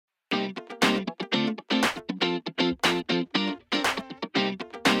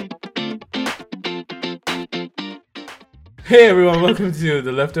Hey everyone, welcome to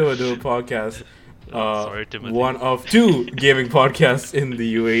the Leftover Duo podcast. Sorry, Timothy. One of two gaming podcasts in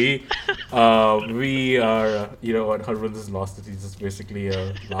the UAE. We are, you know what, Harun has lost it. He's just basically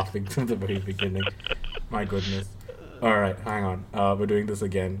laughing from the very beginning. My goodness. Alright, hang on. We're doing this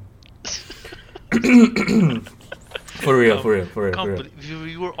again. For real.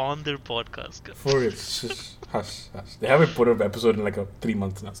 We were on their podcast. Guys. For real. Hush. They haven't put an episode in like 3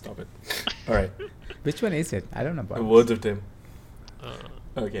 months now. Stop it. Alright. Which one is it? I don't know about Words of Tim.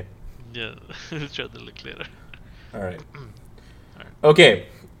 Okay. Yeah, we'll try to look later. Alright. Okay.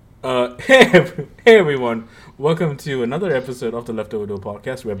 Hey everyone. Welcome to another episode of the Leftover Duo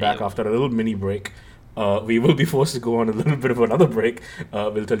podcast. We're back after a little mini break. We will be forced to go on a little bit of another break.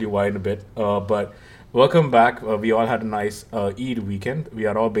 We'll tell you why in a bit. But welcome back. We all had a nice Eid weekend. We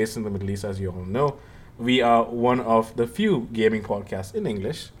are all based in the Middle East, as you all know. We are one of the few gaming podcasts in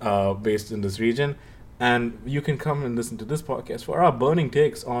English based in this region. And you can come and listen to this podcast for our burning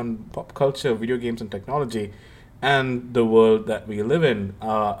takes on pop culture, video games, and technology, and the world that we live in.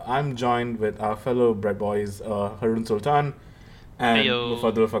 I'm joined with our fellow bread boys, Harun Sultan and Heyo.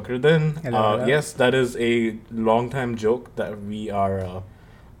 Mufaddal Fakhruddin. Hello. Yes, that is a long-time joke that we are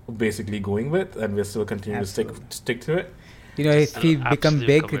basically going with, and we're still continuing to stick to it. You know, if we become Absolute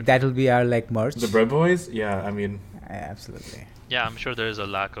big, commitment. that will be our like merch. The bread boys, yeah, I mean, Absolutely. Yeah, I'm sure there's a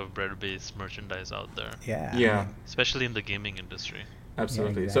lack of bread-based merchandise out there, Yeah. yeah. especially in the gaming industry.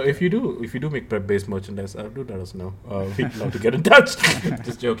 Absolutely. Yeah, So exactly. if you do make bread-based merchandise, do let us know. We'd love to get in touch.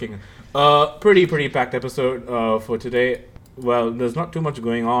 Just joking. Pretty packed episode for today. Well, there's not too much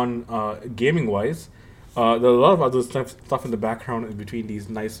going on gaming-wise. There are a lot of other stuff in the background in between these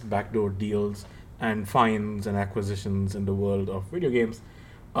nice backdoor deals and finds and acquisitions in the world of video games.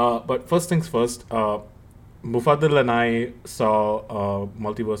 But first things first. Mufaddal and I saw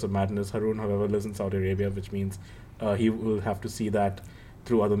Multiverse of Madness. Harun, however, lives in Saudi Arabia, which means he will have to see that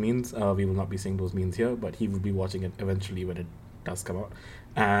through other means. We will not be seeing those means here, but he will be watching it eventually when it does come out.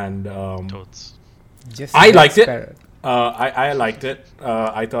 And Totes. Just I liked it. Sparrow. I liked it.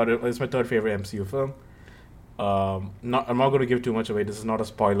 I thought it was my third favorite MCU film. I'm not going to give too much away. This is not a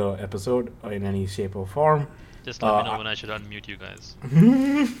spoiler episode in any shape or form. Just let me know when I should unmute you guys.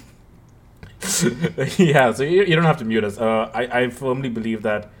 Yeah, so you don't have to mute us. I firmly believe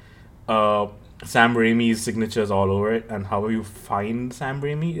that Sam Raimi's signature is all over it, and how you find Sam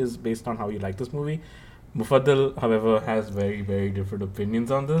Raimi is based on how you like this movie. Mufaddal, however, has very, very different opinions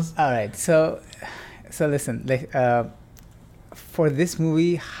on this. All right. So listen. For this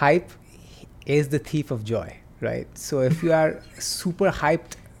movie, hype is the thief of joy, right? So if you are super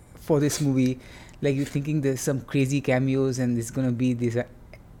hyped for this movie, like you're thinking there's some crazy cameos and there's gonna be this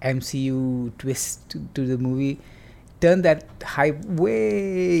MCU twist to the movie, turn that hype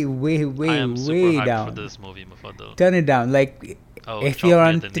way I am super hyped down. for this movie, Mufaddal. Turn it down. Like Oh, if chop you're me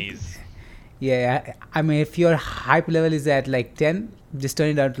on at the t- knees. yeah, I mean, if your hype level is at like 10, just turn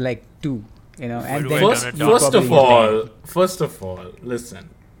it down to like 2. You know, and do I then turn First, it down? first of all, listen.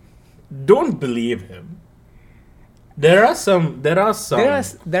 Don't believe him. There are some. there are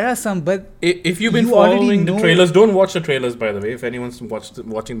some, but If you've been You already following the know- trailers, don't watch the trailers. By the way, if anyone's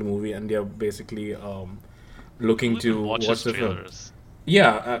watching the movie and they're basically looking Who to even watch watches the film, trailers?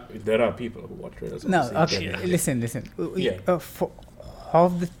 yeah, there are people who watch trailers. no. obviously. Okay, Yeah. listen. Yeah. For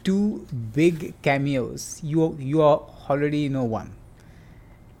of the 2 big cameos, you are already know one,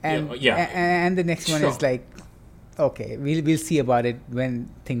 and Yeah. and the next one Sure. is like, okay, we'll see about it when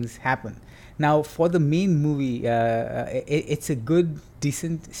things happen. Now, for the main movie, it's a good,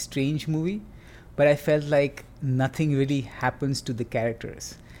 decent, strange movie, but I felt like nothing really happens to the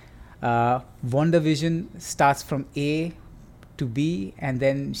characters. WandaVision starts from A to B, and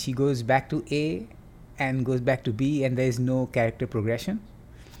then she goes back to A and goes back to B, and there is no character progression.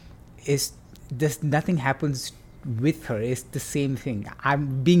 Nothing happens with her. It's the same thing.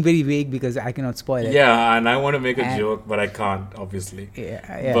 I'm being very vague because I cannot spoil it. Yeah, and I want to make a And- joke, but I can't, obviously.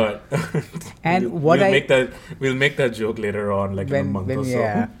 Yeah. But And we'll, what we'll I- make that joke later on, like in a month or so.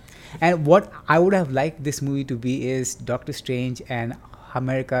 yeah. And what I would have liked this movie to be is Doctor Strange and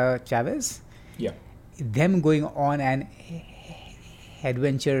America Chavez, Yeah. them going on an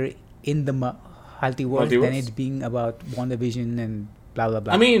adventure in the multiverse than Multiverse? it being about WandaVision and blah blah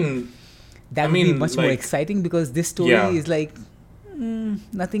blah. I mean, that I would be mean, much more like- exciting because this story Yeah. is like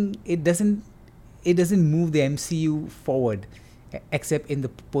nothing. It doesn't move the MCU forward except in the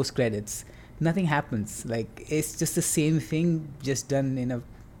post credits. Nothing happens. Like it's just the same thing, just done in a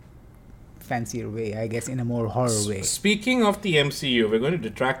fancier way, I guess, in a more horror way. Speaking of the MCU, we're going to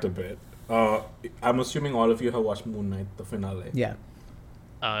detract a bit. I'm assuming all of you have watched Moon Knight, the finale. Yeah.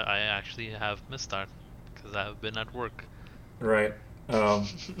 I actually have missed that because I have been at work. Right. Um,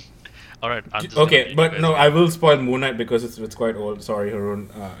 All right. I'm just gonna okay, beat you but guys no, again. I will spoil Moon Knight because it's quite old. Sorry, Harun.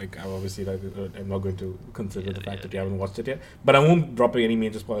 I'm obviously I'm not going to consider Yeah, the fact yeah, that you haven't watched it yet. But I won't drop any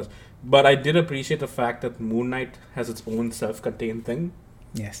major spoilers. But I did appreciate the fact that Moon Knight has its own self-contained thing.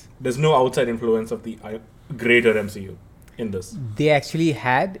 Yes. There's no outside influence of the greater MCU in this. They actually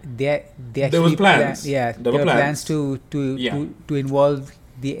had they There actually was plans. yeah, There there were were plans plans. Yeah. to involve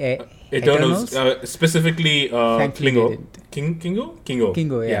the Eternals, Eternals. specifically Thankfully, they Klingo. didn't. Kingo?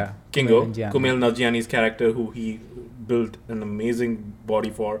 Kingo, yeah. Kingo. Kumail Nanjiani. Kumail Nanjiani's character, who he built an amazing body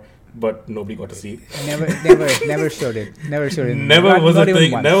for, but nobody got to see. Never showed it. Never showed it. Never Not- was not a even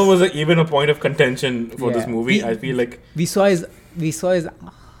thing. once. Never was even a point of contention for this Yeah. movie. I feel like we saw his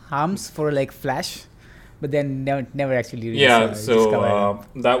arms for like flash, but then never actually really yeah. saw, So discovered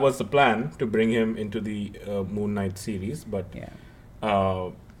it. that was the plan to bring him into the Moon Knight series, but Yeah.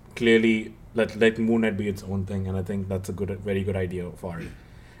 clearly let Moon Knight be its own thing, and I think that's a very good idea for it.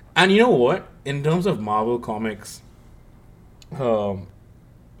 And you know what? In terms of Marvel Comics,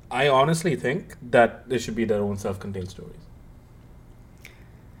 I honestly think that they should be their own self-contained stories.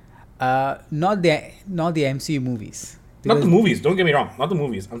 Not the MCU movies. Not the Because- movies. Don't get me wrong. Not the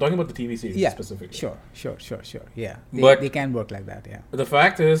movies. I'm talking about the TV series Yeah, specifically. sure. Yeah, But- they can work like that. Yeah. The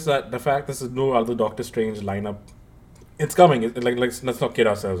fact is that there's no other Doctor Strange lineup. It's coming. Like let's not kid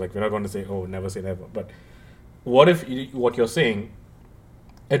ourselves. Like we're not going to say, oh, never say never. But what if what you're saying,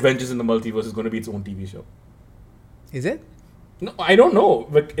 Adventures in the Multiverse is going to be its own TV show? Is it? No, I don't know,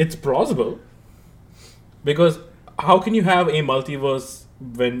 but it's plausible. Because how can you have a multiverse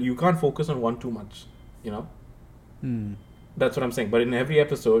when you can't focus on one too much? You know, Hmm. that's what I'm saying. But in every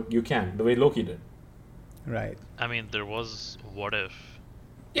episode, you can, the way Loki did. Right. I mean, there was What If,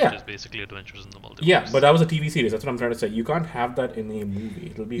 which Yeah, is basically Adventures in the Multiverse. yeah, but that was a TV series. That's what I'm trying to say. You can't have that in a movie.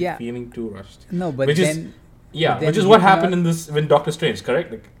 It'll be Yeah. feeling too rushed. No, but Which is- then Yeah, Then which is you what cannot- happened in this when Doctor Strange,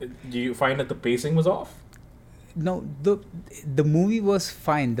 correct? Like, do you find that the pacing was off? no, the movie was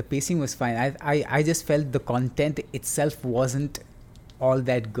fine. The pacing was fine. I just felt the content itself wasn't all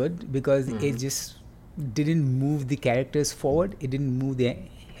that good because it just didn't move the characters forward. It didn't move the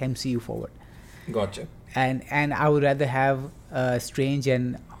MCU forward. Gotcha. And I would rather have Strange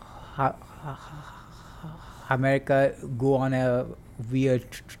and America go on a weird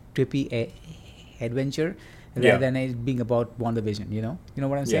trippy adventure rather Yeah. than it being about WandaVision. You know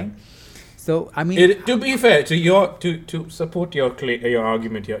what I'm Yeah. saying? So I mean, To be fair to support your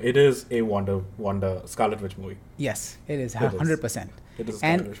argument here, it is a Wonder Scarlet Witch movie. yes, it is It is. 100%. It is a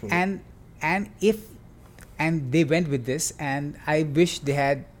Scarlet Witch movie. And they went with this, and I wish they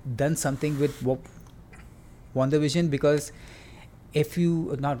had done something with WandaVision, because if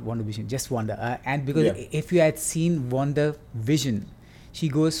you not WandaVision, just Wanda, and because Yeah. if you had seen WandaVision,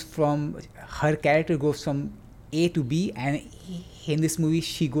 her character goes from A to B, and in this movie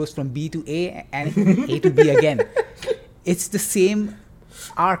she goes from B to A and A to B again. It's the same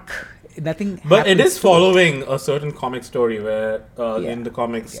arc. Nothing. But it happens is to following a certain comic story where Yeah. in the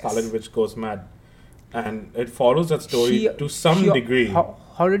comics Yes. Scarlet Witch goes mad, and it follows that story She- to some she degree.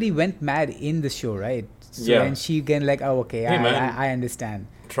 Already went mad in the show, right? So, Yeah. and she can like, oh, okay, Hey, man. I understand.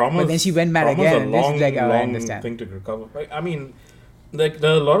 Trauma. But then she went mad trauma's again, a and then she's long, like, oh, I long understand. thing to recover. Like, I mean, like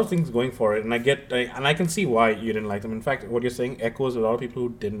there are a lot of things going for it, and I can see why you didn't like them. In fact, what you're saying echoes a lot of people who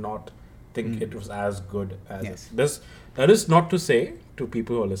did not think it was as good as Yes. this. That is not to say to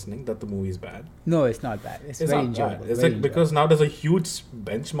people who are listening that the movie is bad. No, it's not bad. It's very not enjoyable. bad. It's very like because now there's a huge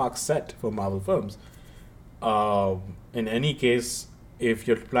benchmark set for Marvel films. In any case, if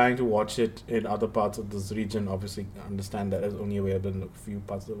you're planning to watch it in other parts of this region, obviously understand that it's only available in a few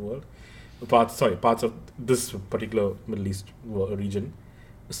parts of the world. Parts of this particular Middle East region.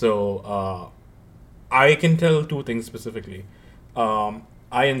 So I can tell two things specifically.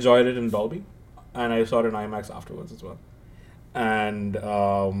 I enjoyed it in Dolby, and I saw it in IMAX afterwards as well. And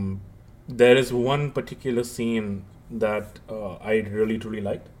there is one particular scene that I really truly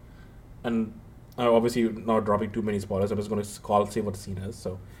liked, and obviously not dropping too many spoilers. I'm just going to say what the scene is.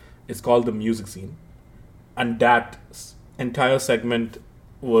 So it's called the music scene, and that entire segment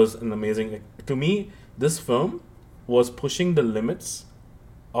was an amazing. To me, this film was pushing the limits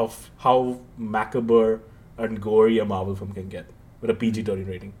of how macabre and gory a Marvel film can get with a PG-13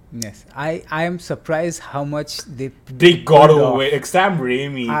 rating. Yes, I am surprised how much they Got pulled off. away. Sam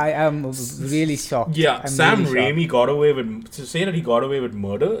Raimi. I am really shocked. Yeah, I'm Sam really shocked. Raimi got away with. To say that he got away with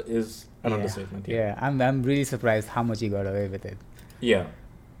murder is an understatement. Yeah, I'm really surprised how much he got away with it. Yeah.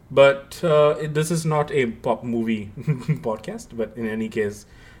 But this is not a pop movie podcast. But in any case,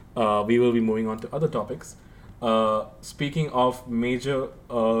 we will be moving on to other topics. Speaking of major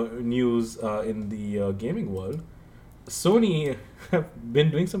news in the gaming world, Sony have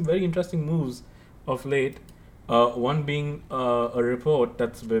been doing some very interesting moves of late. One being a report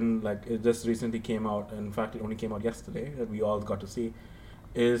that's been like it just recently came out. In fact, it only came out yesterday that we all got to see.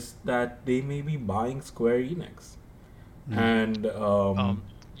 Is that they may be buying Square Enix, and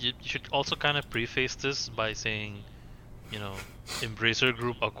You should also kind of preface this by saying, Embracer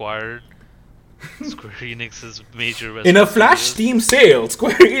Group acquired Square Enix's major in a Western flash studios. Steam sale,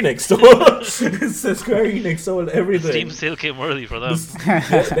 Square Enix sold Square Enix sold everything. Steam sale came early for them.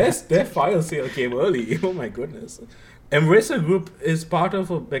 Their file sale came early. Oh my goodness. Embracer Group is part of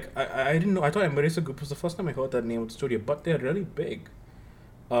a big. I didn't know. I thought Embracer Group was the first time I heard that name of the studio, but they're really big.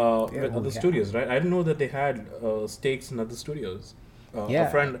 With other studios, right? I didn't know that they had stakes in other studios. Yeah.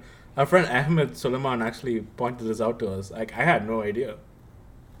 Our friend Ahmed Suleiman actually pointed this out to us. Like I had no idea.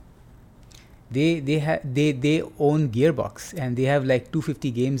 They own Gearbox, and they have like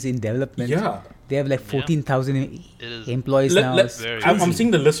 250 games in development. Yeah. They have like 14,000 It is employees now. It's I'm crazy.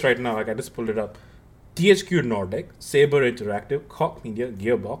 seeing the list right now. Like I just pulled it up. THQ Nordic, Saber Interactive, Koch Media,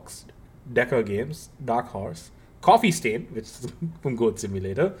 Gearbox, Deca Games, Dark Horse, Coffee Stain, which is from Goat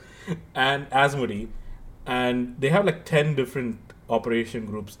Simulator, and Asmodee, and they have like 10 different operation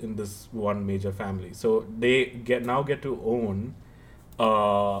groups in this one major family. So they get to own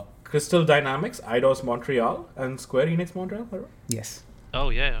Crystal Dynamics, Eidos Montreal, and Square Enix Montreal. Yes. Oh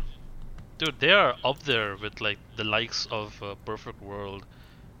yeah, dude, they are up there with like the likes of Perfect World,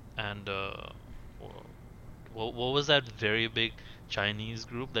 and what was that very big Chinese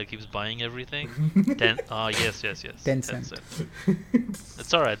group that keeps buying everything? Yes. Tencent.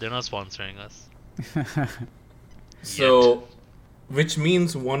 It's alright, they're not sponsoring us. So, which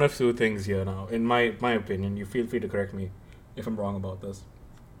means one of two things here now. In my opinion, you feel free to correct me if I'm wrong about this.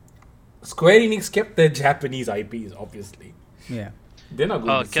 Square Enix kept their Japanese IPs, obviously. Yeah. They're not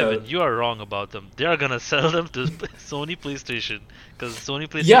going to Kevin, sell. you are wrong about them. They are gonna sell them to Sony PlayStation, because Sony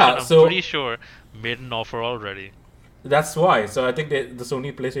PlayStation, Yeah, I'm so- pretty sure, made an offer already. That's why. So I think the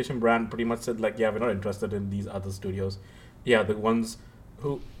Sony PlayStation brand pretty much said like, yeah, we're not interested in these other studios. Yeah, the ones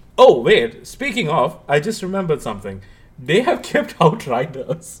who. Oh wait, speaking of, I just remembered something. They have kept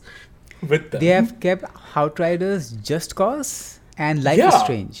Outriders with them. They have kept Outriders, Just Cause, and Life is Yeah.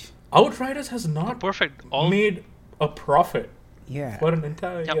 Strange. Outriders has not Perfect. made a profit Yeah. for an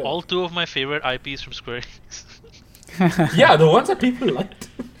entire Yeah, year. all two of my favorite IPs from Square Enix. Yeah, the ones that people liked,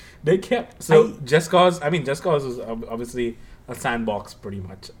 they kept. So Just Cause was obviously a sandbox pretty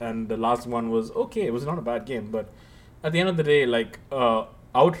much, and the last one was okay. It was not a bad game, but at the end of the day, like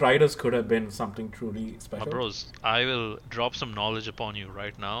Outriders could have been something truly special. Bros, I will drop some knowledge upon you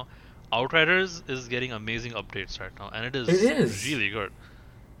right now. Outriders is getting amazing updates right now, and it is really good.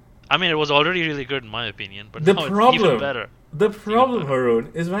 I mean, it was already really good in my opinion, but now it's even better. The problem,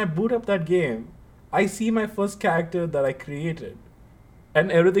 Haroon, is when I boot up that game, I see my first character that I created,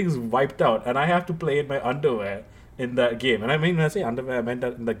 and everything's wiped out, and I have to play in my underwear in that game. And I mean, when I say underwear, I meant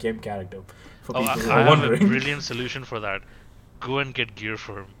that in the game character. For people who I are have a wondering. brilliant solution for that. Go and get gear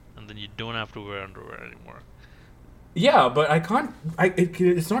for him, and then you don't have to wear underwear anymore. Yeah, but I can't.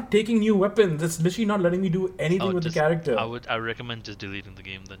 It's not taking new weapons. It's literally not letting me do anything with the character. I recommend just deleting the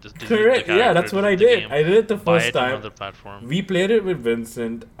game then. Just delete Correct. the character, Yeah, that's what I delete the did. game, I did it the buy first it on time. another platform. We played it with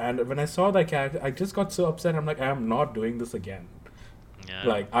Vincent, and when I saw that character, I just got so upset. I'm like, I am not doing this again. Yeah.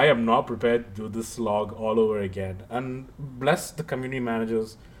 Like, I am not prepared to do this slog all over again. And bless the community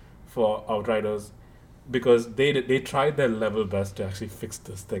managers for Outriders, because they tried their level best to actually fix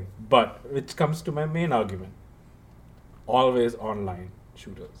this thing. But which comes to my main argument: always online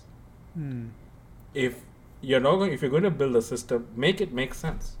shooters. If you're going to build a system, make it make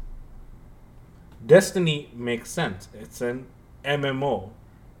sense. Destiny makes sense. It's an MMO.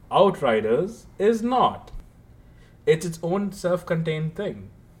 Outriders is not. It's its own self-contained thing.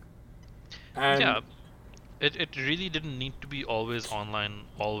 And Yeah. It really didn't need to be always online,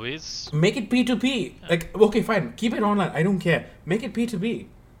 always. make it P2P. Like, okay, fine. Keep it online. I don't care. Make it P2P.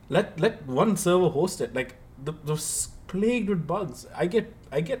 Let one server host it. Like, the plagued with bugs. I get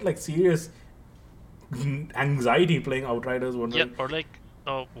like serious anxiety playing Outriders. Yeah, Wondering, or like,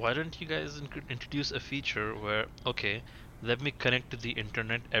 why don't you guys introduce a feature where, okay, let me connect to the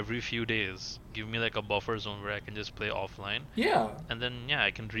internet every few days. Give me like a buffer zone where I can just play offline. yeah. And then, yeah,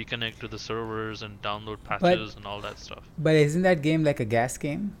 I can reconnect to the servers and download patches and all that stuff. But isn't that game like a gas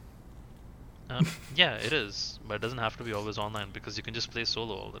game? Yeah, it is. But it doesn't have to be always online because you can just play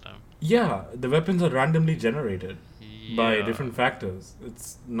solo all the time. Yeah, the weapons are randomly generated by Yeah. different factors.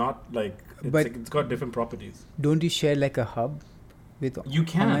 It's not like But- it's got different properties. Don't you share like a hub with You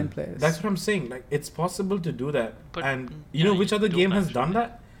can. online players? That's what I'm saying. Like, it's possible to do that. But, And mm, you know yeah, which you other don't game have has to done do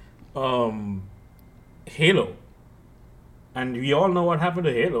that? Halo. And we all know what happened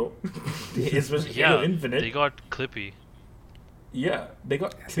to Halo. Especially Halo Infinite. They got clippy. Yeah, they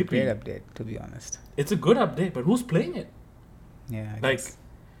got clippy. It's a great update, to be honest. It's a good update, but who's playing it? Yeah, I guess.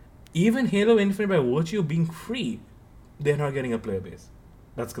 Even Halo Infinite, by virtue of being free, they're not getting a player base.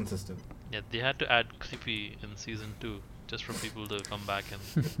 That's consistent. Yeah, they had to add clippy in season 2 just for people to come back and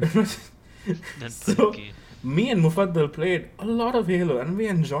play the game. Me and Mufaddal played a lot of Halo and we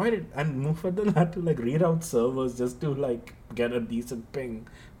enjoyed it, and Mufaddal had to reroute servers just to get a decent ping,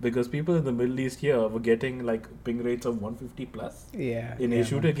 because people in the Middle East here were getting ping rates of 150 plus in a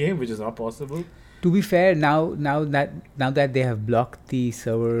shooter game, which is not possible. To be fair, now that they have blocked the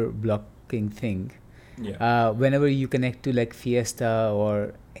server blocking thing, whenever you connect to Fiesta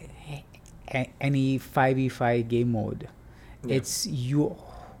or any 5v5 game mode, it's you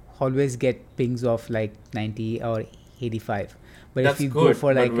always get pings of 90 or 85. But that's if you good, go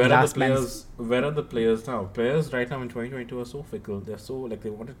for last man's... Where are the players now? Players right now in 2022 are so fickle. They're so they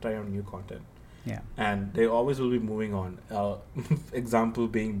want to try on new content. Yeah. And they always will be moving on. Example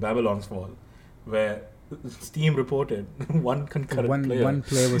being Babylon's Fall, where Steam reported one concurrent player. One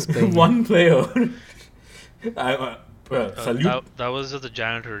player was playing. One player. Salute. That was just the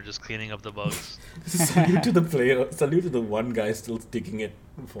janitor just cleaning up the bugs. Salute to the player. Salute to the one guy still sticking it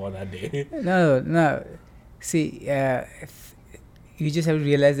for that day. No. See, you just have to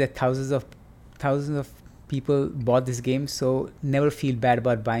realize that thousands of people bought this game, so never feel bad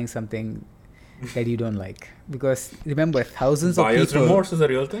about buying something that you don't like, because remember, thousands of people remorse is a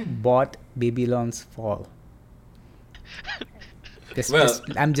real thing. Bought Babylon's Fall.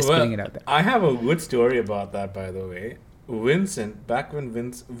 I'm just putting it out there. I have a good story about that, by the way. Vincent, back when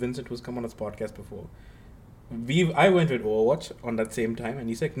Vincent was come on his podcast before, I went with Overwatch on that same time, and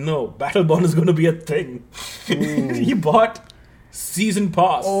he said, "No, Battleborn is going to be a thing." He bought season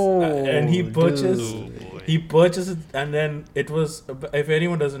pass, and he purchased. He purchased it, and then it was. If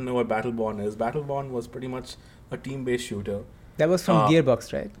anyone doesn't know what Battleborn is, Battleborn was pretty much a team-based shooter. That was from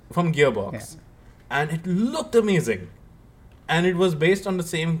Gearbox, right? From Gearbox, and it looked amazing, and it was based on the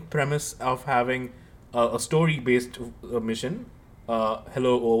same premise of having a story-based mission.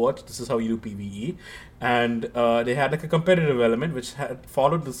 Hello Overwatch, this is how you do PvE, and they had a competitive element which had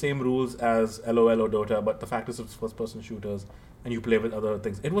followed the same rules as LOL or Dota, but the fact is it's first-person shooters, and you play with other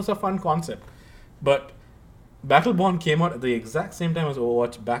things. It was a fun concept, but Battleborn came out at the exact same time as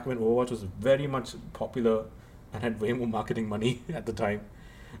Overwatch, back when Overwatch was very much popular and had way more marketing money at the time.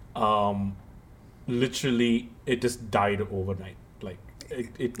 Literally, it just died overnight.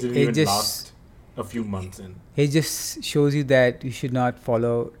 It didn't even last a few months in. It just shows you that you should not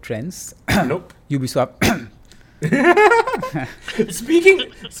follow trends. Nope. Ubisoft.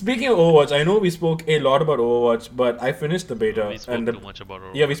 Speaking of Overwatch, I know we spoke a lot about Overwatch, but I finished the beta. We spoke too much about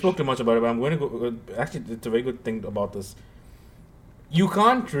Overwatch. Yeah, we spoke too much about it, but I'm going to go... Actually, it's a very good thing about this. You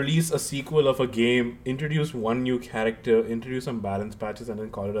can't release a sequel of a game, introduce one new character, introduce some balance patches, and then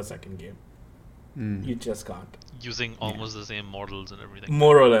call it a second game. You just can't. Using almost the same models and everything.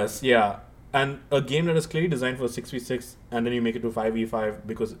 More or less, yeah. And a game that is clearly designed for 6v6, and then you make it to 5v5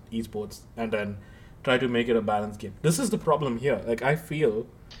 because esports, and then try to make it a balanced game. This is the problem here. I feel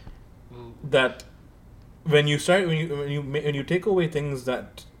that when you take away things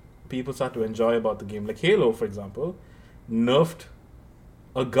that people start to enjoy about the game, like Halo, for example, nerfed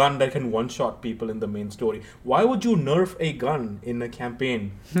a gun that can one-shot people in the main story. Why would you nerf a gun in a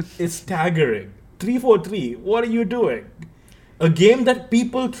campaign? It's staggering. 343, what are you doing? A game that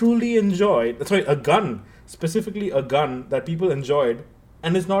people truly enjoyed, a gun, specifically a gun that people enjoyed,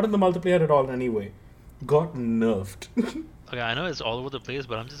 and it's not in the multiplayer at all anyway, got nerfed. Okay, I know it's all over the place,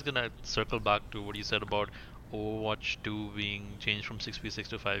 but I'm just gonna circle back to what you said about Overwatch 2 being changed from 6v6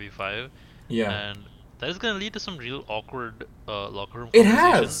 to 5v5. Yeah. And that is gonna lead to some real awkward locker room has.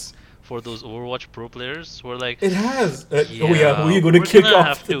 conversations for those Overwatch pro players who are like... It has. Who are you going to kick off? We're gonna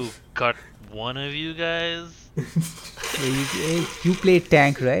have to cut one of you guys. You play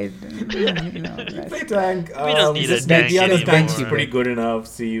tank, right? You play tank. We don't need a tank anymore. Tank's pretty good enough.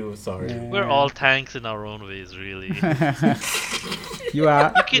 See you. Sorry. Yeah. We're all tanks in our own ways, really. You can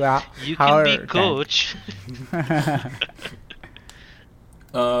be coach.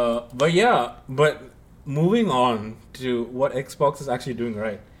 But moving on to what Xbox is actually doing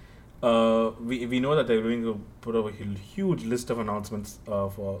right. We know that they're going to put up a huge list of announcements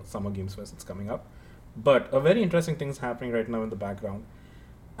for Summer Games Fest. It's coming up. But a very interesting thing is happening right now in the background.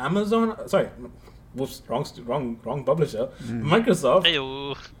 Wrong publisher. Microsoft.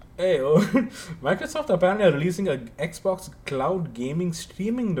 Microsoft apparently are releasing a Xbox cloud gaming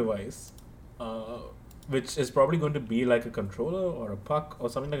streaming device, which is probably going to be like a controller or a puck or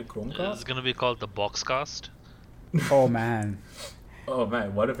something like a Chromecast. It's going to be called the Boxcast. Oh man. Oh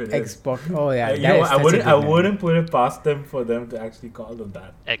man, what if it is? Xbox. Oh yeah. I wouldn't put it past them for them to actually call them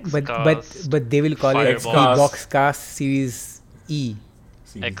that. But they will call it Xbox Series E.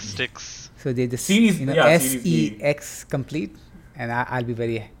 X6. So they just SEX complete, and I'll be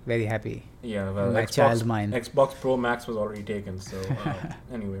very very happy. Yeah, well, my child mind. Xbox Pro Max was already taken. So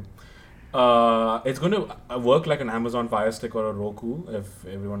anyway. It's going to work like an Amazon Fire Stick or a Roku, if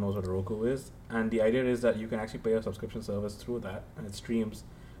everyone knows what a Roku is. And the idea is that you can actually pay a subscription service through that, and it streams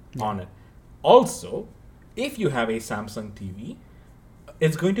on it. Also, if you have a Samsung TV,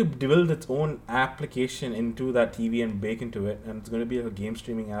 it's going to build its own application into that TV and bake into it, and it's going to be a game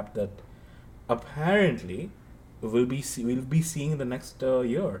streaming app that apparently we'll be seeing in the next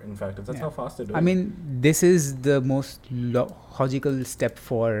year. In fact, that's how fast they're doing. I mean, this is the most logical step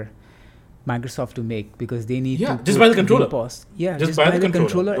for Microsoft to make, because they need to just buy the controller. Just buy the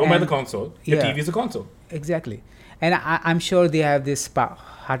controller. Don't buy the console. Your TV is a console. Exactly. And I'm sure they have this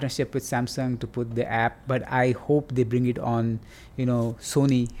partnership with Samsung to put the app, but I hope they bring it on,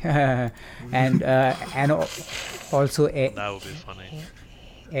 Sony and also that would be funny.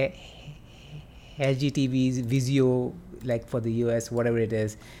 LG TVs, Vizio, like for the US, whatever it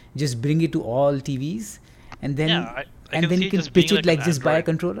is, just bring it to all TVs, and then you can pitch it like just buy a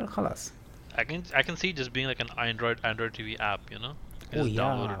controller. Khalas. I can see it just being like an Android TV app, Oh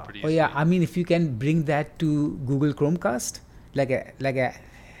yeah. I mean, if you can bring that to Google Chromecast,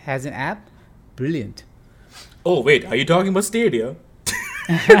 as an app, brilliant. Oh wait, are you talking about Stadia?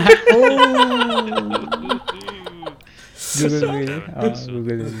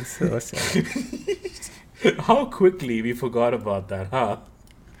 Google is so sad. How quickly we forgot about that, huh?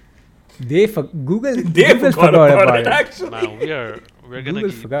 Google forgot about it. Actually, man, we're gonna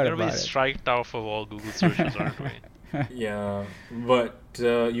be striked off of all Google searches, aren't we? Yeah, but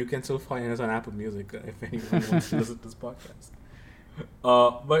you can still find us on Apple Music if anyone wants to listen to this podcast.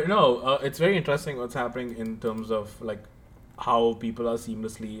 But no, it's very interesting what's happening in terms of like how people are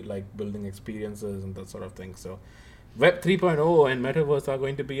seamlessly like building experiences and that sort of thing. So Web 3.0 and Metaverse are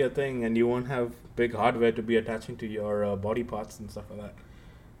going to be a thing, and you won't have big hardware to be attaching to your body parts and stuff like that.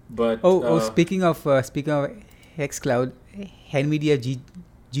 But speaking of xCloud, Nvidia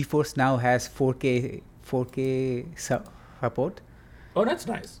GeForce now has 4K support. Oh, that's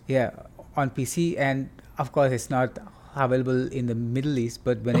nice. Yeah, on PC, and of course it's not available in the Middle East,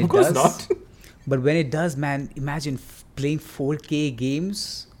 but when it does, but when it does, man, imagine playing 4K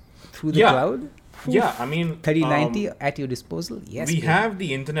games through the cloud. Yeah, I mean 3090 at your disposal. Yes, we have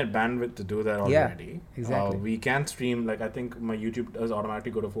the internet bandwidth to do that already. Yeah, exactly. We can stream, like I think my YouTube does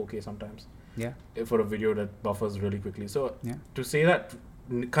automatically go to 4K sometimes. Yeah. For a video that buffers really quickly. So to say that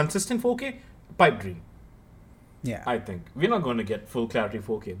consistent 4K, pipe dream. Yeah. I think we're not going to get full clarity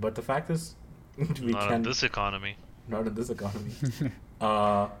 4K, but the fact is not in this economy. Not in this economy.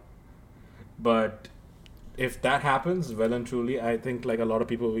 But if that happens, well and truly, I think like a lot of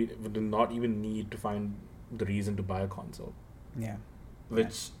people do not even need to find the reason to buy a console. Yeah.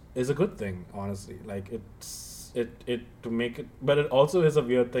 Which is a good thing, honestly. Like it to make it, but it also is a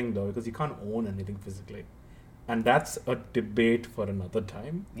weird thing though, because you can't own anything physically, and that's a debate for another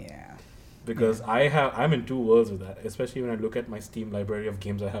time. Yeah. Because I'm in two worlds with that, especially when I look at my Steam library of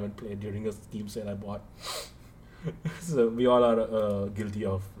games I haven't played during a Steam sale I bought. So we all are guilty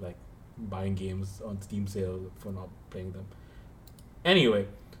of like buying games on Steam sale for not playing them. Anyway,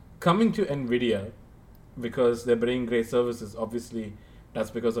 coming to Nvidia, because they're bringing great services, obviously that's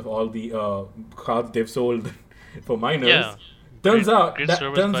because of all the cards they've sold for miners. Yeah. Turns out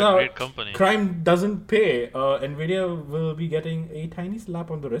crime doesn't pay. Nvidia will be getting a tiny slap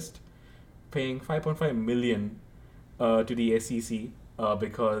on the wrist, paying $5.5 million to the SEC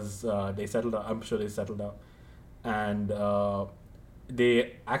because they settled out. I'm sure they settled out. And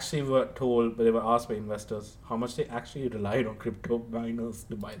they actually were told, but they were asked by investors how much they actually relied on crypto miners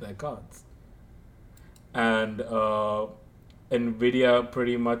to buy their cards. And Nvidia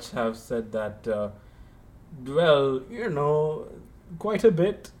pretty much have said that, quite a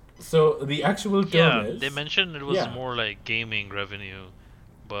bit. So the actual term is... they mentioned it was more like gaming revenue,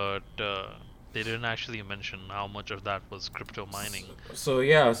 but they didn't actually mention how much of that was crypto mining. So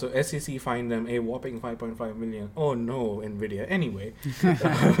SEC fined them a whopping $5.5 million. Oh no, Nvidia. Anyway,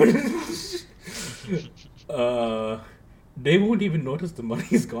 they won't even notice the money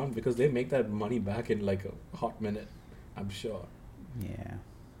is gone because they make that money back in like a hot minute, I'm sure. Yeah.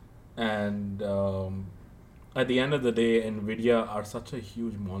 And at the end of the day, Nvidia are such a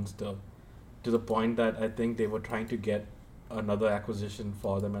huge monster to the point that I think they were trying to get another acquisition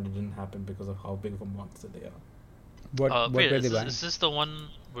for them and it didn't happen because of how big of a monster they are. What were they buying? Is this the one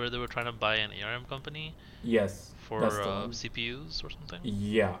where they were trying to buy an ARM company? Yes. For CPUs or something?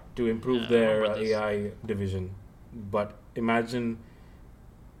 Yeah, to improve their AI division. But imagine,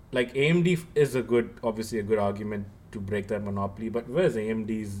 like AMD is obviously a good argument to break that monopoly. But where's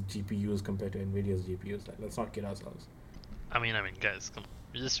AMD's GPUs compared to Nvidia's GPUs? Like, let's not kid ourselves. I mean, guys, come on.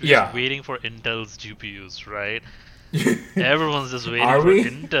 We're just waiting for Intel's GPUs, right? Everyone's just waiting for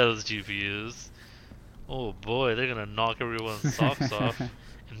Intel's GPUs. Oh boy, they're gonna knock everyone's socks off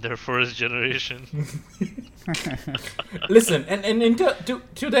in their first generation. Listen, and Intel,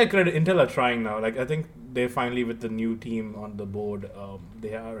 to their credit, Intel are trying now. Like, I think they finally, with the new team on the board,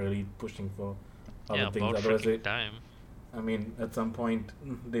 they are really pushing for other things. Otherwise, time. I mean, at some point,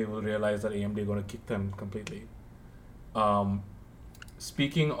 they will realize that AMD are going to kick them completely.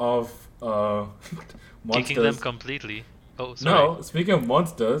 Speaking of monsters, kicking them completely. Oh, sorry. No, speaking of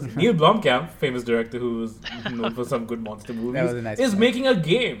monsters, Neill Blomkamp, famous director who is known for some good monster movies, is making a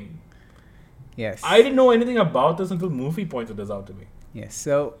game. Yes. I didn't know anything about this until Moofy pointed this out to me. Yes.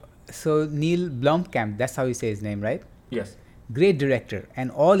 So Neill Blomkamp, that's how you say his name, right? Yes. Great director,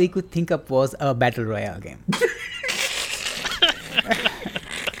 and all he could think up was a battle royale game.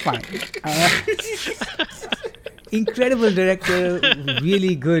 Fine. Incredible director,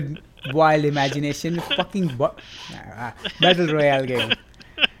 really good, wild imagination, fucking battle royale game.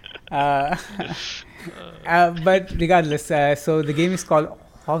 But regardless, so the game is called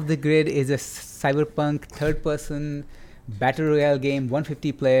Off the Grid. Is a cyberpunk third-person battle royale game,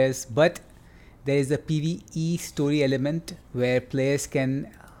 150 players, but there is a PvE story element where players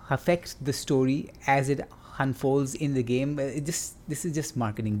can affect the story as it unfolds in the game. This is just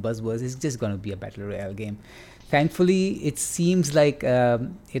marketing buzzwords. It's just going to be a battle royale game. Thankfully, it seems like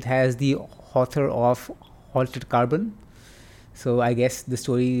it has the author of Altered Carbon. So I guess the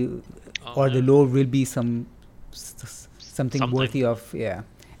story the lore will be something worthy of, yeah.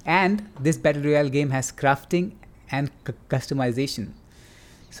 And this battle royale game has crafting and customization.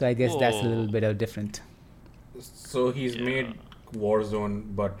 So I guess that's a little bit of different. So he's made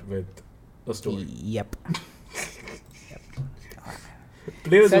Warzone, but with a story. Yep.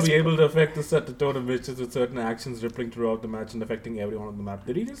 Players will be able to affect the tone of matches with certain actions rippling throughout the match and affecting everyone on the map.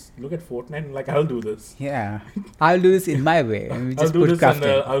 Did he just look at Fortnite and like, I'll do this? Yeah. I'll do this in my way. I'll do this crafting.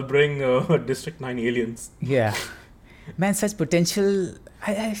 And I'll bring District 9 aliens. Yeah. Man, such potential.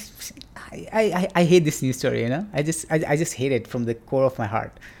 I hate this news story, you know? I just hate it from the core of my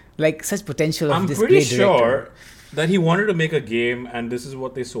heart. Like, such potential of this great director. I'm pretty sure that he wanted to make a game and this is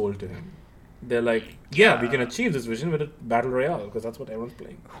what they sold to him. They're like, yeah, we can achieve this vision with a battle royale because that's what everyone's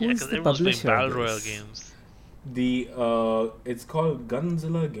playing. Who's the publisher? Battle royale games. It's called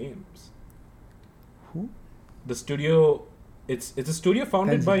Gunzilla Games. Who? The studio. It's a studio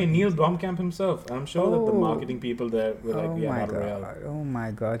founded by Neill Blomkamp himself. I'm sure that the marketing people there were like, battle royale. Oh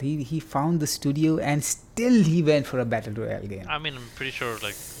my god, he found the studio and still he went for a battle royale game. I mean, I'm pretty sure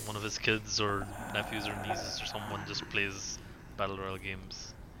like one of his kids or nephews or nieces or someone just plays battle royale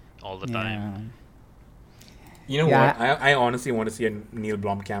games all the time. You know what? I honestly want to see a Neill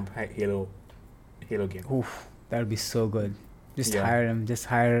Blomkamp Halo game. Oof, that would be so good. Just hire him. Just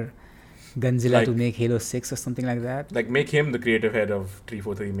hire Gunzilla to make Halo 6 or something like that. Like, make him the creative head of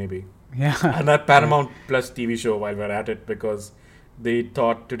 343 maybe. Yeah. And that Paramount Plus TV show while we're at it, because they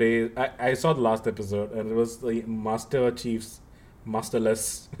thought today... I saw the last episode and it was the Master Chief's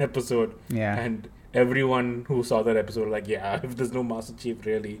Masterless episode. Yeah. And everyone who saw that episode like, if there's no Master Chief,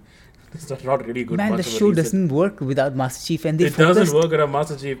 really, it's not really good. Man, the show doesn't work without Master Chief, and it doesn't work without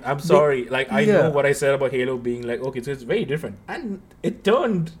Master Chief. I'm sorry. I know what I said about Halo being like, okay, so it's very different, and it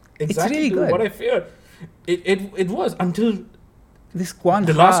turned exactly to what I feared. It was until this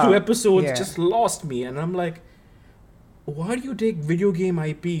the last two episodes just lost me, and I'm like, why do you take video game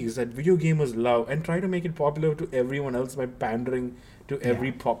IPs that video gamers love and try to make it popular to everyone else by pandering to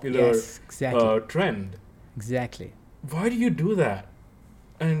every popular trend? Exactly. Why do you do that?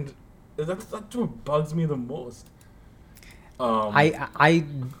 And that's what bugs me the most. I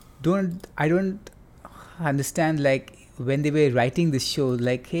don't understand, like, when they were writing this show,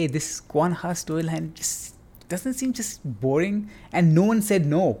 like, hey, this Kwanha storyline just doesn't seem just boring, and no one said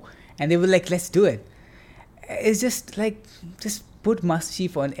no, and they were like, let's do it. It's just like, just put Master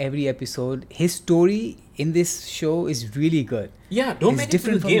Chief on every episode. His story in this show is really good. Yeah, don't make it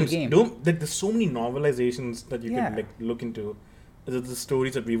different from the game. There's so many novelizations that you can look into. The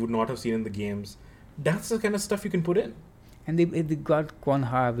stories that we would not have seen in the games. That's the kind of stuff you can put in. And they got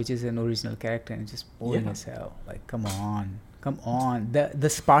Kwanha, which is an original character, and it's just boring as hell. Like, come on. The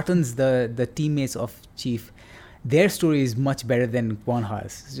Spartans, the teammates of Chief, their story is much better than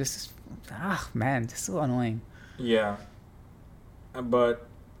Kwanha's. It's just, just so annoying. Yeah, but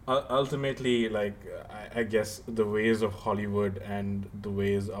ultimately, like I guess the ways of Hollywood and the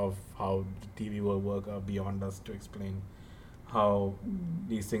ways of how the TV will work are beyond us to explain how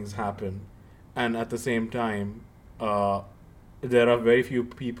these things happen, and at the same time, uh, there are very few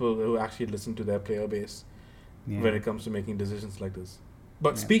people who actually listen to their player base when it comes to making decisions like this.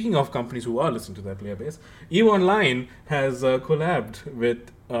 But speaking of companies who are listening to their player base, EVE Online has collabed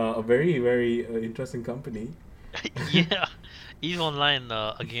with a very, very interesting company. Yeah, EVE Online,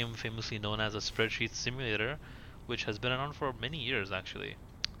 a game famously known as a spreadsheet simulator, which has been around for many years actually.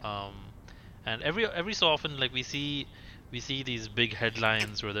 Um, and every so often, like we see these big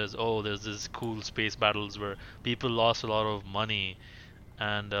headlines where there's this cool space battles where people lost a lot of money,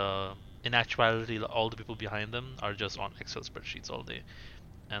 and in actuality, all the people behind them are just on Excel spreadsheets all day,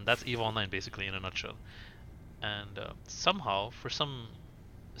 and that's EVE Online basically in a nutshell. And somehow, for some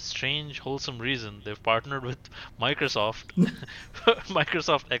strange, wholesome reason, they've partnered with Microsoft,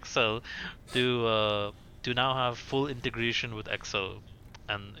 Microsoft Excel, to now have full integration with Excel,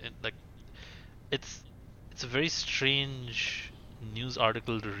 and like it's it's a very strange news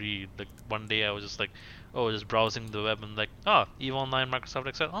article to read. Like one day I was just like, oh, just browsing the web and like, EVE Online, Microsoft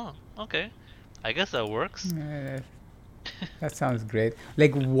Excel. Oh, okay, I guess that works. That sounds great.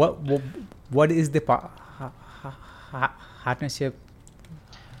 Like what is the partnership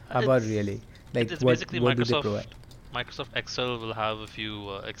about really? Like it's what basically do they provide? Microsoft Excel will have a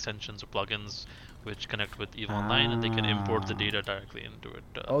few extensions or plugins which connect with EVE Online, and they can import the data directly into it.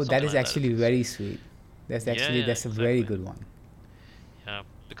 Oh, that is actually very sweet. That's actually that's a very good one. Yeah,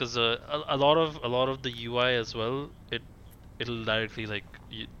 because a lot of the UI as well, it'll directly like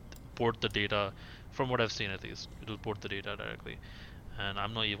port the data. From what I've seen, at least, it'll port the data directly. And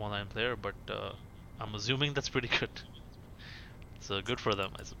I'm no EVE Online player, but I'm assuming that's pretty good. So good for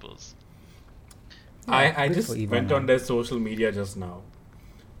them, I suppose. I just went on their social media just now,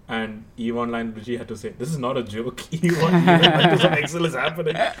 and EVE Online literally had to say, "This is not a joke. EVE Online Excel is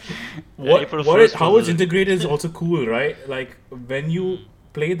happening." How it's integrated is also cool, right? Like when you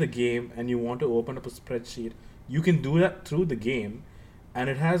play the game and you want to open up a spreadsheet, you can do that through the game, and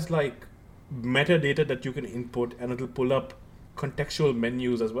it has like metadata that you can input, and it'll pull up contextual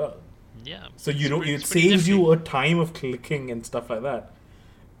menus as well. Yeah. So it saves you a time of clicking and stuff like that.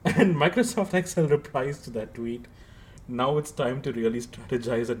 And Microsoft Excel replies to that tweet, "Now it's time to really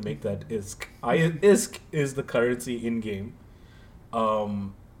strategize and make that ISK." ISK is the currency in game.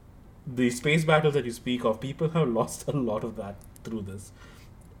 The space battles that you speak of, people have lost a lot of that through this,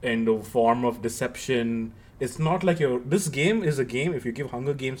 in the form of deception. It's not like this game is a game. If you give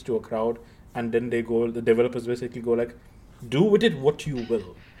Hunger Games to a crowd, and then the developers basically go like, "Do with it what you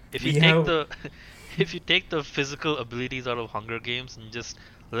will." If you take the physical abilities out of Hunger Games and just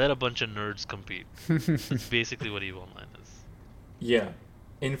let a bunch of nerds compete, that's basically what EVE Online is. Yeah.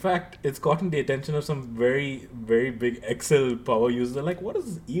 In fact, it's gotten the attention of some very, very big Excel power users. They're like, "What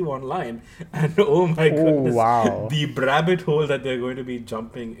is EVE Online?" And oh my goodness, wow. The rabbit hole that they're going to be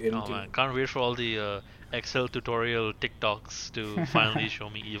jumping into. Oh man, can't wait for all the Excel tutorial TikToks to finally show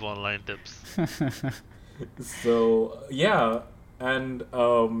me EVE Online tips. So yeah, and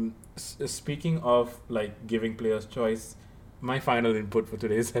speaking of like giving players choice, my final input for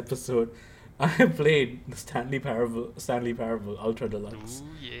today's episode, I have played the Stanley Parable Ultra Deluxe.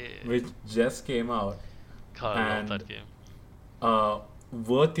 Ooh, yeah. Which just came out. God, I love that game.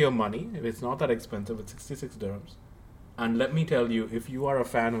 Worth your money. It's not that expensive. It's 66 dirhams. And let me tell you, if you are a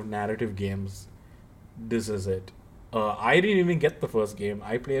fan of narrative games, this is it. I didn't even get the first game.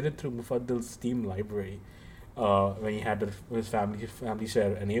 I played it through Mufaddal's Steam library when he had his family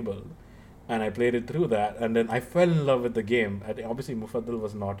share enabled. And I played it through that, and then I fell in love with the game. And obviously, Mufaddal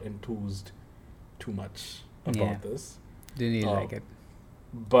was not enthused too much about this. Didn't really like it.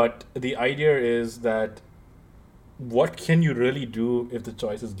 But the idea is that what can you really do if the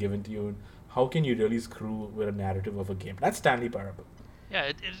choice is given to you? How can you really screw with a narrative of a game? That's Stanley Parable. Yeah,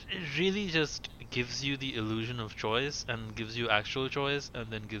 it really just gives you the illusion of choice and gives you actual choice and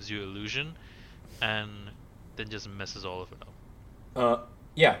then gives you illusion and then just messes all of it up.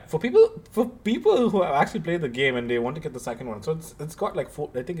 Yeah, for people who have actually played the game and they want to get the second one, so it's got like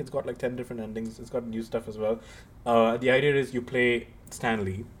I think it's got like 10 different endings. It's got new stuff as well. The idea is you play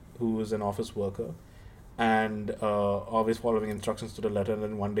Stanley, who is an office worker, and always following instructions to the letter, and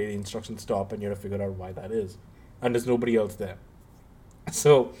then one day the instructions stop and you have to figure out why that is, and there's nobody else there.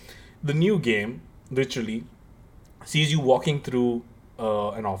 So the new game literally sees you walking through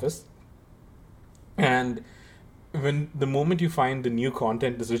an office, and when the moment you find the new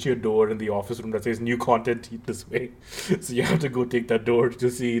content, there's literally a door in the office room that says "new content this way," so you have to go take that door to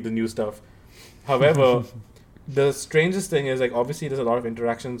see the new stuff. However, the strangest thing is, like, obviously there's a lot of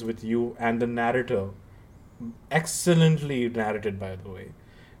interactions with you and the narrator. Excellently narrated, by the way.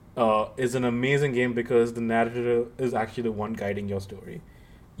 Is an amazing game because the narrator is actually the one guiding your story.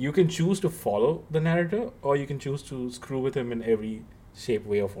 You can choose to follow the narrator, or you can choose to screw with him in every shape,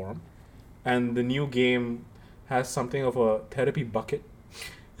 way, or form. And the new game has something of a therapy bucket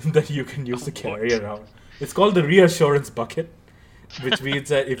that you can use to carry around. It's called the reassurance bucket, which means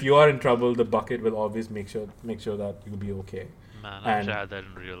that if you are in trouble, the bucket will always make sure that you'll be okay. Man, I wish I had that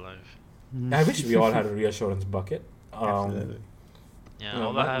in real life. I wish we all had a reassurance bucket. Absolutely. Yeah,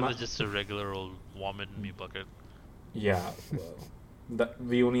 all I have is just a regular old vomit in me bucket. Yeah, well,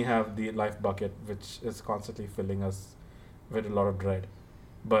 we only have the life bucket, which is constantly filling us with a lot of dread.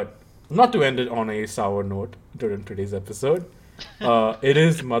 But not to end it on a sour note during today's episode, it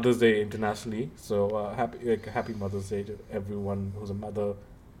is Mother's Day internationally, so happy Mother's Day to everyone who's a mother,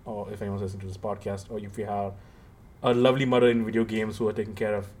 or if anyone's listening to this podcast, or if you have a lovely mother in video games who are taking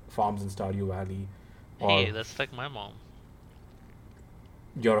care of farms in Stardew Valley. Hey, that's like my mom.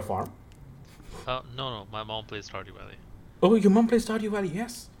 You're a farm? No, my mom plays Stardew Valley. Oh, your mom plays Stardew Valley,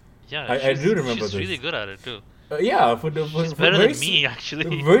 yes. Yeah, I do remember she's this. really good at it too. Yeah, she's better than me,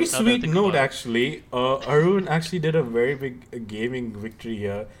 actually. Very sweet note, actually. Arun actually did a very big gaming victory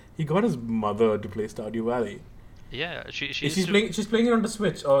here. He got his mother to play Stardew Valley. Yeah, she's playing it on the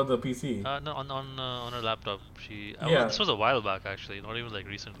Switch or the PC. No, on her laptop. Yeah. This was a while back, actually, not even like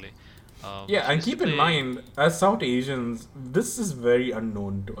recently. And keep in mind, as South Asians, this is very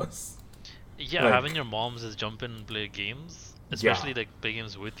unknown to us. Yeah, like, having your moms just jump in and play games, especially like play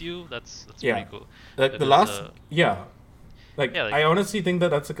games with you, that's pretty cool. Like the last, I honestly think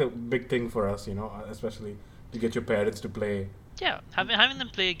that that's like a big thing for us, especially to get your parents to play. Yeah, having them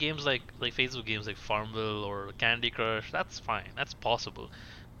play games like Facebook games like Farmville or Candy Crush, that's fine, that's possible.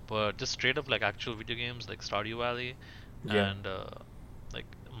 But just straight up like actual video games like Stardew Valley and like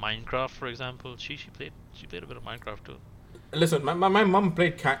Minecraft, for example, she played a bit of Minecraft too. Listen, my mom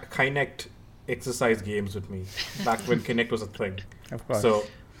played Kinect exercise games with me back when Kinect was a thing. Of course. So,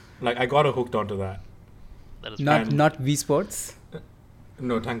 like, I got her hooked onto that. That is not Wii Sports.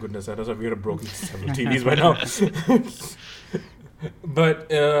 No, thank goodness. We would have broken several TVs by now. But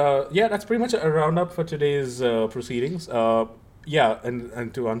that's pretty much a roundup for today's proceedings.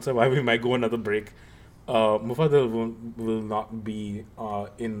 And to answer why we might go another break, Mufaddal will not be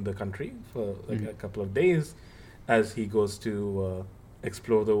in the country for a couple of days as he goes to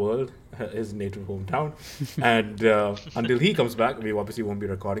explore the world, his native hometown. And until he comes back, we obviously won't be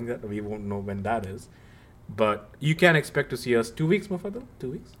recording that. We won't know when that is. But you can expect to see us 2 weeks, Mufaddal?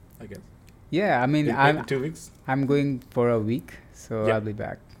 2 weeks, I guess. Yeah, I mean, in 2 weeks. I'm going for a week, so I'll be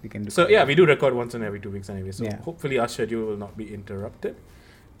back. We can do. So we do record once in every 2 weeks anyway. So hopefully our schedule will not be interrupted.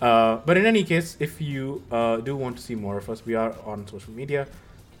 But in any case, if you do want to see more of us, we are on social media,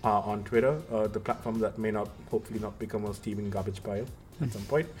 on Twitter, the platform that may hopefully not become a steaming garbage pile at some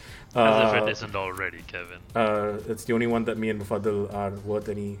point. As if it isn't already, Kevin. It's the only one that me and Mufaddal are worth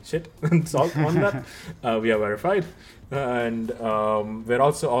any shit and salt on that. We are verified, and we're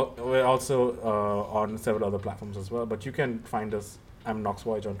also on several other platforms as well. But you can find us. I'm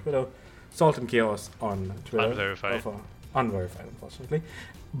Noxvoyage on Twitter, Salt and Chaos on Twitter. Unverified, unfortunately,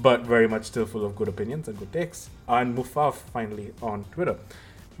 but very much still full of good opinions and good takes. And Mufaf finally on Twitter.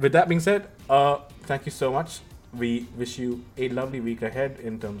 With that being said, thank you so much. We wish you a lovely week ahead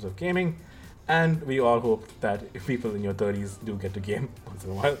in terms of gaming, and we all hope that people in your 30s do get to game once in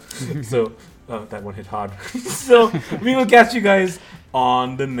a while. So that one hit hard. So we will catch you guys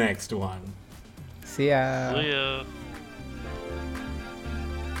on the next one. See ya. See ya.